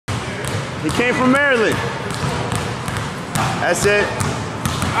He came from Maryland. That's it.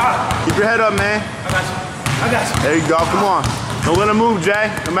 Keep your head up, man. I got you. I got you. There you go. Come on. Don't let him move,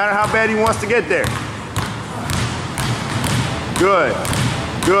 Jay. No matter how bad he wants to get there. Good.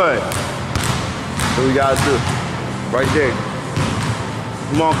 Good. What we gotta do? Right there.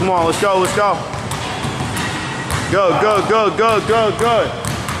 Come on, come on. Let's go. Let's go. Good, good, good, good, good, good.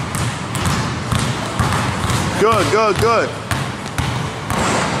 Good, good, good.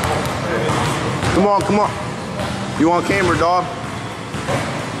 Come on, come on. You on camera, dog.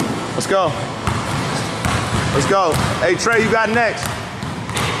 Let's go. Let's go. Hey, Trey, you got next.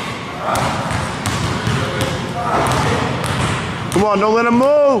 Come on, don't let him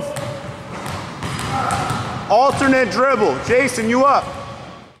move. Alternate dribble. Jason, you up.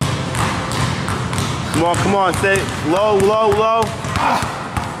 Come on, stay low, low, low.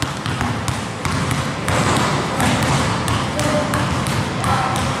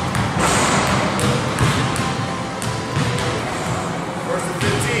 First and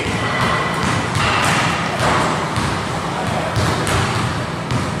 15.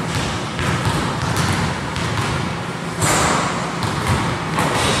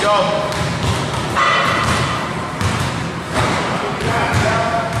 Let's go.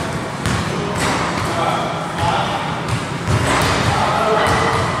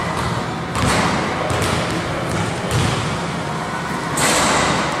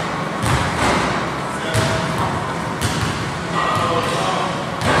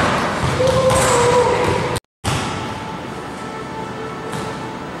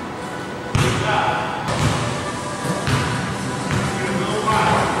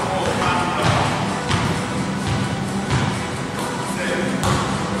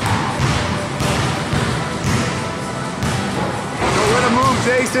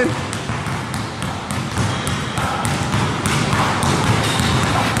 Jason.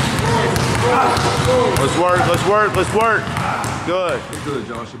 Let's work, let's work, let's work. Good. What's good,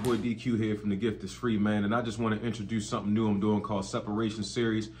 y'all? It's your boy DQ here from The Gift is Free, man. And I just want to introduce something new I'm doing called Separation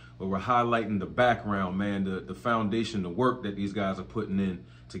Series, where we're highlighting the background, man, the foundation, the work that these guys are putting in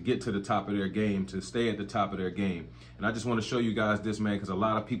to get to the top of their game, to stay at the top of their game. And I just want to show you guys this, man, because a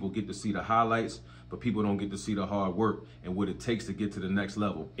lot of people get to see the highlights, but people don't get to see the hard work and what it takes to get to the next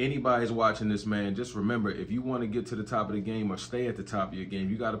level. Anybody's watching this, man, just remember, if you want to get to the top of the game or stay at the top of your game,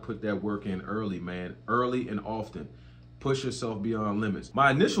 you got to put that work in early, man, early and often. Push yourself beyond limits.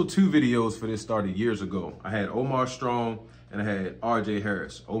 My initial 2 videos for this started years ago. I had Omar Strong and I had RJ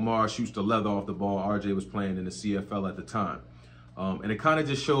Harris. Omar shoots the leather off the ball. RJ was playing in the CFL at the time. And it kind of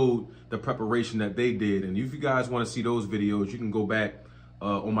just showed the preparation that they did. And if you guys want to see those videos, you can go back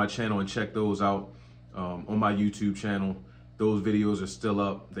on my channel and check those out on my YouTube channel. Those videos are still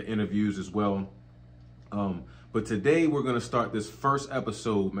up, the interviews as well. But today we're going to start this first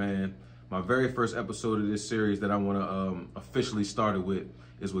episode, man. My very first episode of this series that I want to officially start it with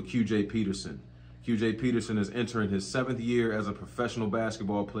is with Qj Peterson. Qj Peterson is entering his 7th year as a professional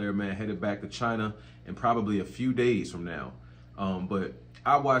basketball player, man, headed back to China in probably a few days from now. But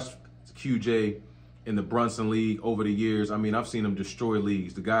I watched QJ in the Brunson League over the years. I mean, I've seen him destroy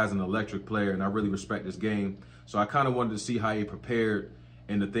leagues. The guy's an electric player, and I really respect his game. So I kind of wanted to see how he prepared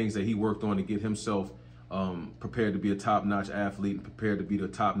and the things that he worked on to get himself prepared to be a top-notch athlete and prepared to be the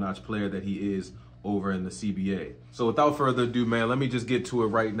top-notch player that he is over in the CBA. So without further ado, man, let me just get to it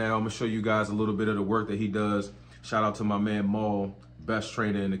right now. I'm gonna show you guys a little bit of the work that he does. Shout out to my man Maul, best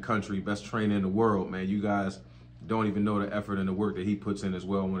trainer in the country, best trainer in the world, man. You guys don't even know the effort and the work that he puts in as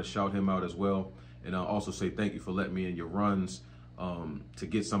well. I want to shout him out as well. And I'll also say thank you for letting me in your runs to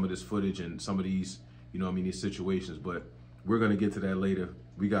get some of this footage and some of these, you know what I mean, these situations. But we're going to get to that later.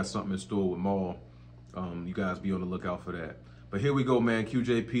 We got something in store with Maul. You guys be on the lookout for that. But here we go, man.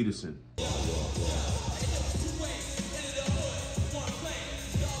 Qj Peterson.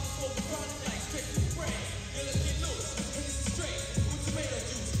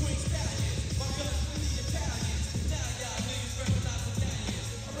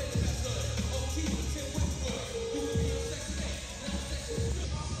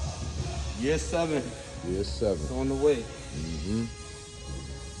 Year 7. Year 7. It's on the way. Mm-hmm.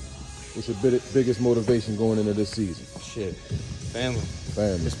 What's your biggest motivation going into this season? Shit. Family.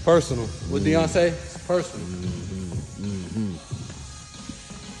 Family. It's personal. What Deion say? It's personal. Mm-hmm. Mm-hmm.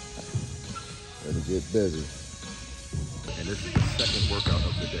 Ready to get busy. And this is the second workout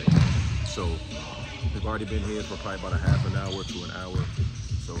of the day. So we've already been here for probably about a half an hour to an hour.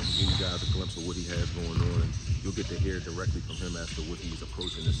 So I'll give you guys a glimpse of what he has going on, and you'll get to hear directly from him as to what he's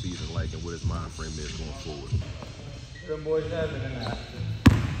approaching the season like and what his mind frame is going forward. Them boys having in that.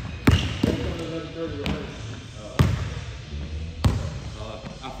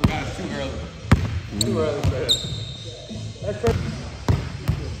 I forgot to too early. Too early for him. That's crazy.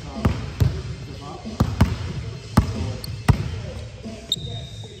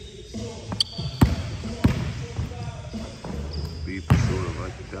 Beef is sort of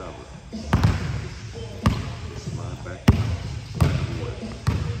like the Cowboys. Slide back and forth.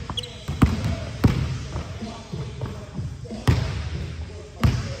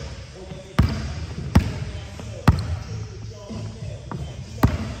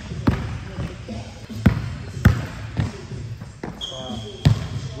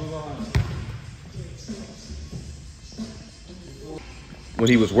 When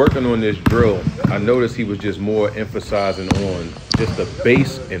he was working on this drill, I noticed he was just more emphasizing on just the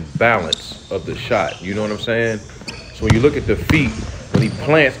base and balance of the shot. You know what I'm saying? So when you look at the feet, when he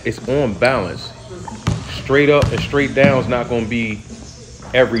plants, it's on balance. Straight up and straight down is not going to be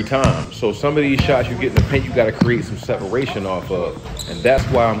every time. So some of these shots you get in the paint, you got to create some separation off of. And that's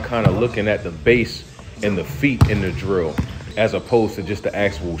why I'm kind of looking at the base and the feet in the drill as opposed to just the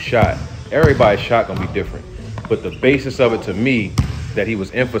actual shot. Everybody's shot going to be different. But the basis of it to me that he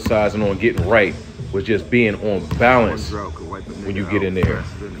was emphasizing on getting right was just being on balance when you get in there.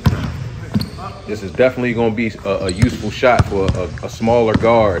 This is definitely going to be a useful shot for a smaller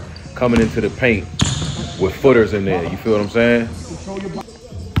guard coming into the paint with footers in there. You feel what I'm saying?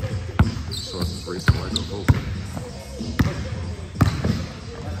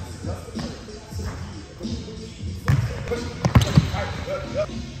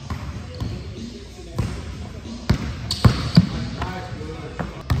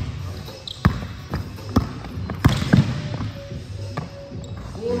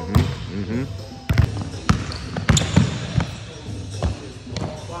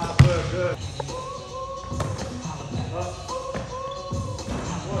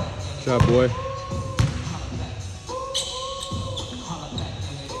 Shot, boy.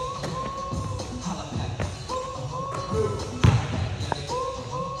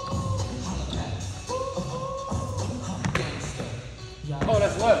 Oh,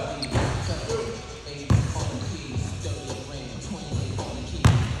 that's left.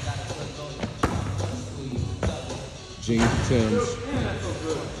 Jeans, Timbs.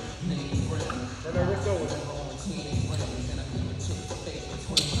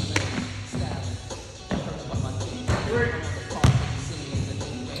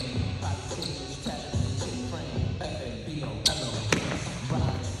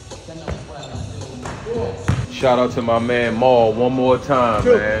 Shout out to my man Maul one more time,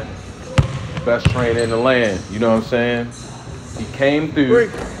 man. Best trainer in the land. You know what I'm saying? He came through.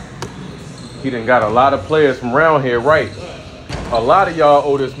 He done got a lot of players from around here right. A lot of y'all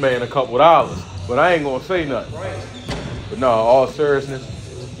owe this man a couple dollars, but I ain't gonna say nothing. But no, all seriousness,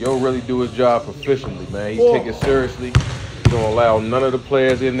 Yo really do his job proficiently, man. He take it seriously. He don't allow none of the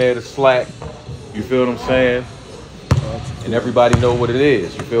players in there to slack. You feel what I'm saying? And everybody know what it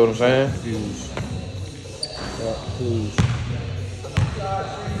is. You feel what I'm saying? Please.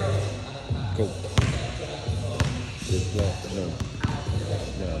 Go. Good block. No.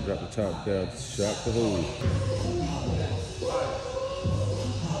 Now drop the top down. Shot the hole.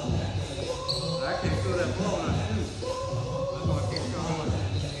 I can't feel that ball when I shoot. That's why I can't feel how much.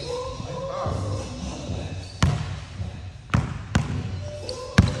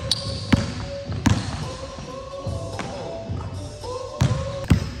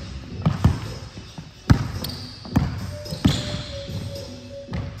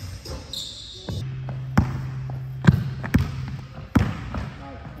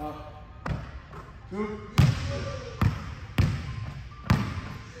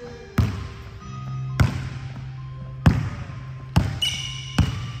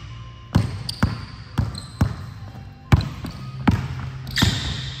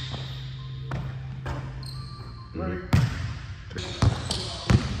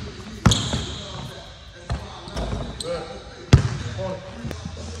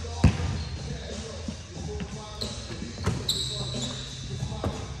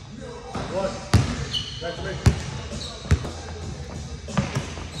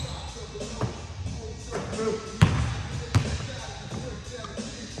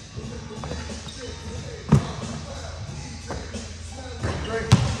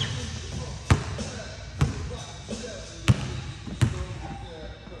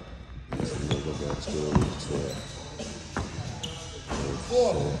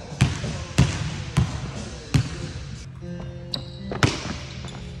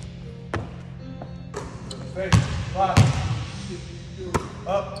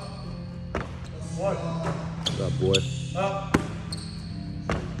 Up. One. Stop, boy. Up.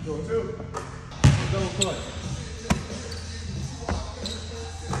 Go two. Double clutch.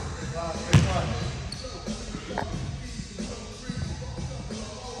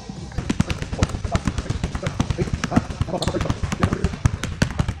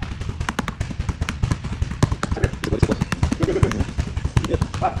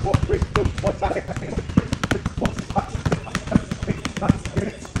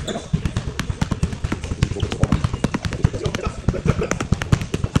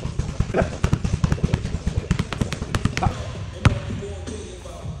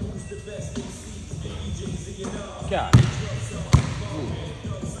 God.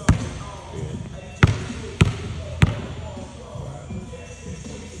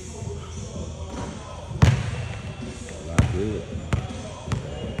 Not good.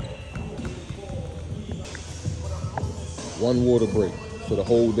 One water break for the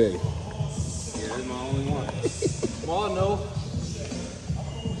whole day. Yeah, that's my only one. Small no.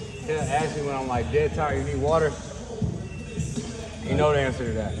 He'll ask me when I'm like dead tired, you need water? You know the answer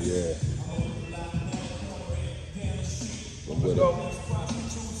to that. Yeah. Let's go.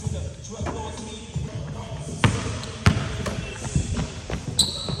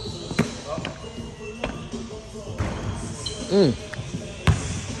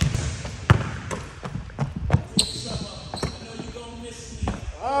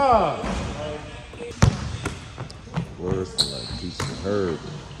 Worse than like piece of herb.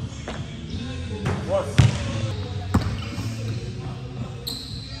 What?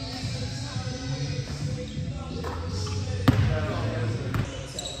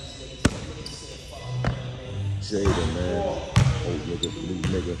 Jada, man. Old nigga, new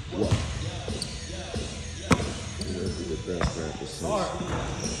nigga. What? This is the best rapper since.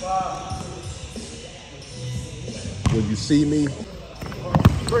 When you see me,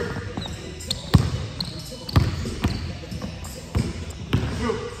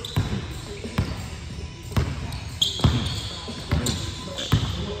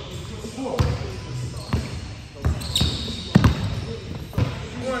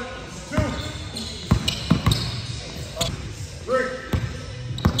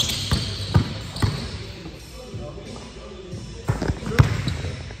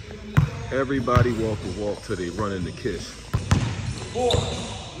 everybody walk the walk till they run in the kiss. 4,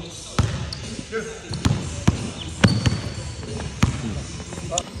 2,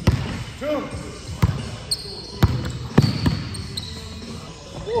 2,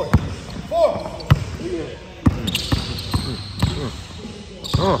 4.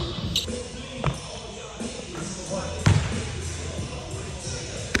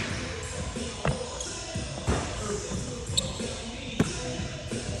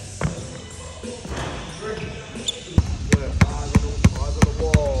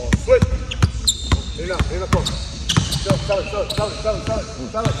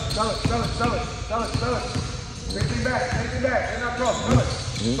 Sell it. Take it back. And not cross. Sell it.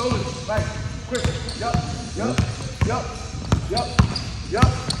 Slowly. Like, quick. Yup.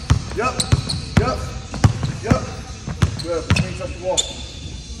 Good. Between touch the wall.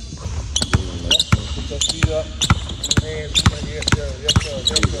 Put your feet up. Hands. Yes, sir.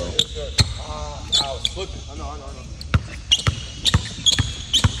 I was flipping. I know.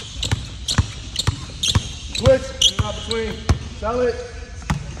 Switch. In and out between. Sell it.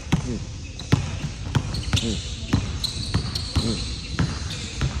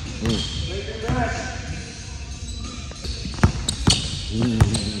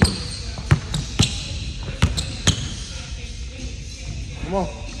 Come on.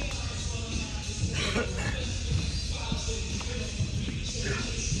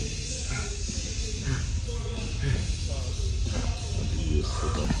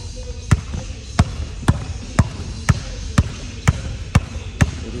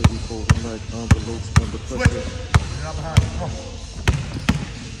 Like envelopes under pressure. Get out behind. Come on.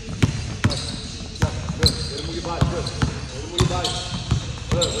 Good. Way to move your body.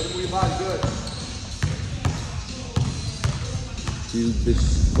 Good. Way to move your body. Good. You bitch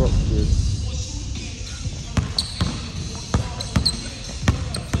fuck with.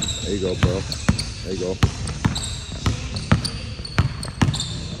 There you go, bro. There you go. Good.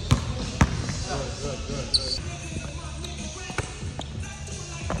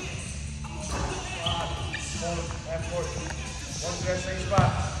 One to that same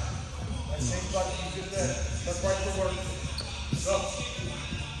spot. That same spot that you just said. That's right for work. Go.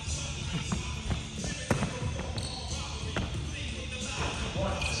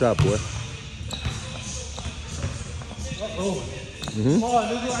 Shot, boy. Come on,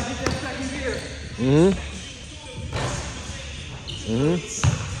 nigga, I get that second gear.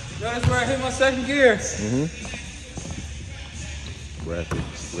 That's where I hit my second gear. Graphic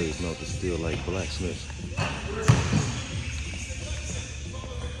displays melt the steel like blacksmiths.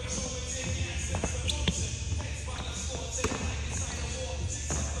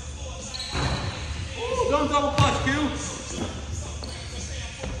 Don't double clutch, Q.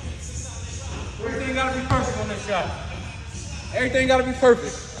 Everything gotta be perfect on this shot. Everything gotta be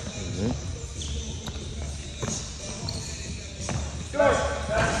perfect. Short.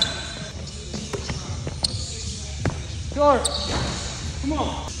 Short. Come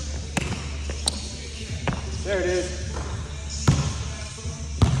on. There it is.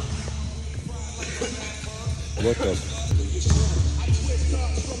 What the?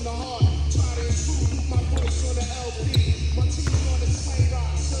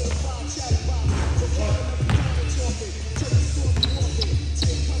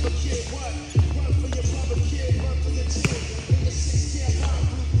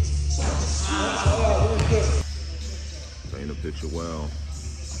 Paint a picture well.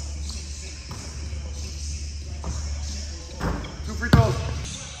 2 free throws.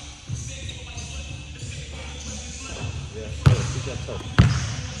 Keep that toe.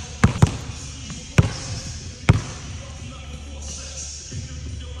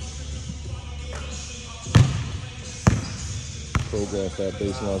 Program fat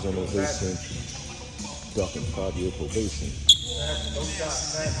baselines on ovation. Ducking 5-year probation. No shot,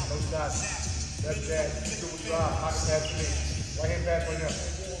 man. No shot. That's that. Super drive. Pocket pass to me. Right hand pass right now.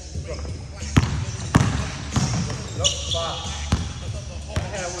 Go. Nope, 5. I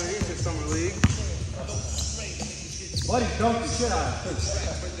had one of these in summer league. Buddy dunked the shit out of it.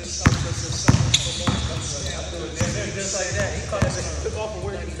 Just like that. He caught it. Took off from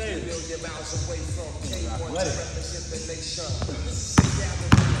where he was standing. Let it.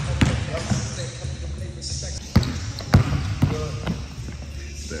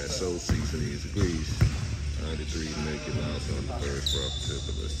 That soul seasoning is degrees. 93 make it out on the first rough tip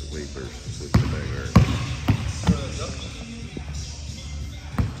of the weight burst. Switch the bag earn.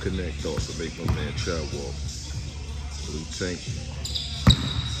 Connect thoughts to make my man child walk. Blue tank.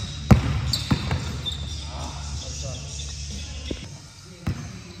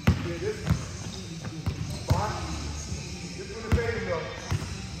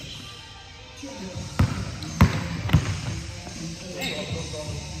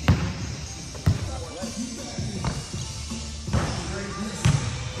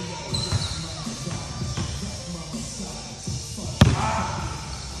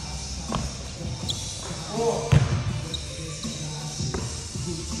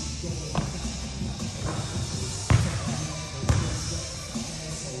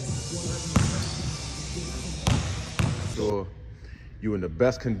 So you in the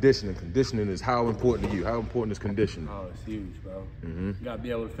best condition, and conditioning is how important to you? How important is conditioning? Oh, it's huge, bro. You gotta be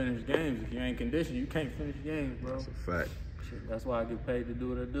able to finish games. If you ain't conditioned, you can't finish games, bro. That's a fact. Shit, that's why I get paid to do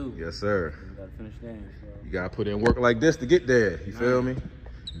what I do. Yes, sir. You gotta finish games, bro. You gotta put in work like this to get there. You feel me?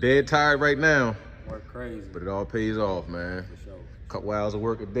 Dead tired right now, Work crazy. but it all pays off, man. For sure. Couple hours of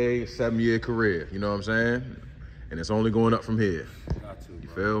work a day, 7-year career. You know what I'm saying? And it's only going up from here. Got to, You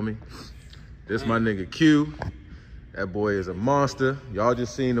bro. feel me? This my nigga Q. That boy is a monster. Y'all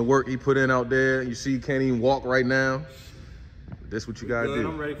just seen the work he put in out there. You see he can't even walk right now. This what you gotta Good. do.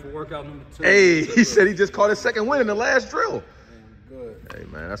 I'm ready for workout number 2. Hey, he said he just caught his second win in the last drill. Good. Hey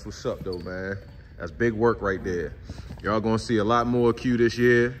man, that's what's up though, man. That's big work right there. Y'all gonna see a lot more Q this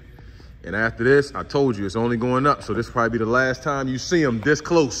year. And after this, I told you, it's only going up. So this will probably be the last time you see him this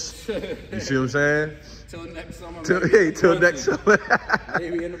close. You see what I'm saying? Till next summer. Till next summer.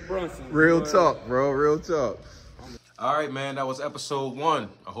 Maybe in the Brunson. Real talk, bro, real talk. All right, man, that was episode 1.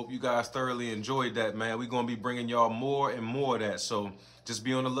 I hope you guys thoroughly enjoyed that, man. We're going to be bringing y'all more and more of that. So just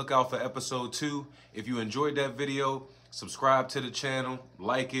be on the lookout for episode 2. If you enjoyed that video, subscribe to the channel,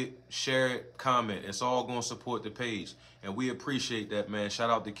 like it, share it, comment. It's all going to support the page. And we appreciate that, man.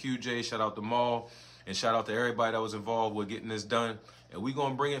 Shout out to QJ, shout out to Maul, and shout out to everybody that was involved with getting this done. And we're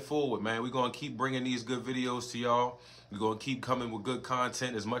going to bring it forward, man. We're going to keep bringing these good videos to y'all. We're going to keep coming with good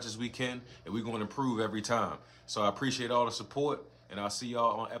content as much as we can, and we're going to improve every time. So I appreciate all the support, and I'll see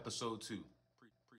y'all on episode 2.